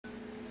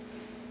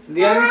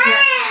The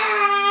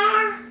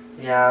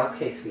yeah,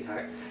 okay,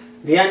 sweetheart.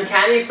 The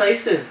uncanny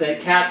places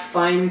that cats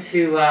find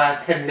to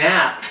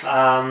nap.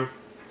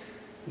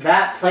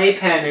 That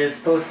playpen is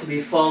supposed to be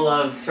full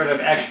of sort of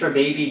extra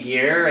baby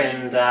gear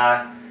and,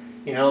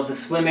 you know, the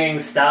swimming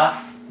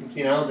stuff.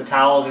 You know, the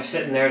towels are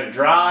sitting there to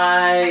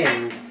dry,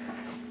 and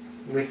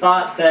we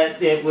thought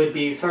that it would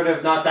be sort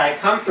of not that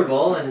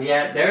comfortable, and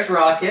yet there's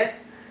Rocket,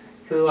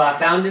 who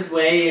found his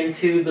way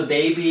into the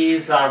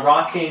baby's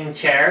rocking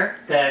chair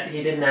that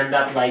he didn't end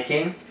up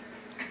liking.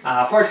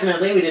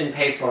 Fortunately, we didn't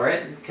pay for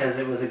it because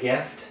it was a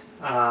gift.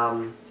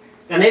 And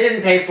they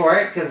didn't pay for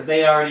it because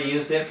they already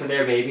used it for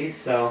their babies,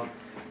 so,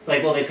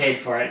 like, well, they paid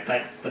for it,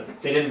 but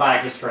they didn't buy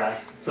it just for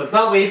us. So it's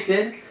not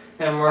wasted,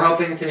 and we're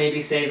hoping to maybe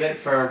save it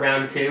for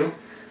round 2.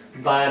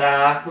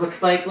 But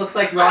looks like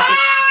Rocket.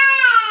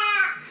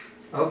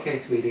 Okay,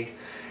 sweetie.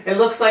 It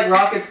looks like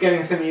Rocket's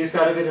getting some use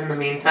out of it in the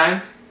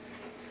meantime.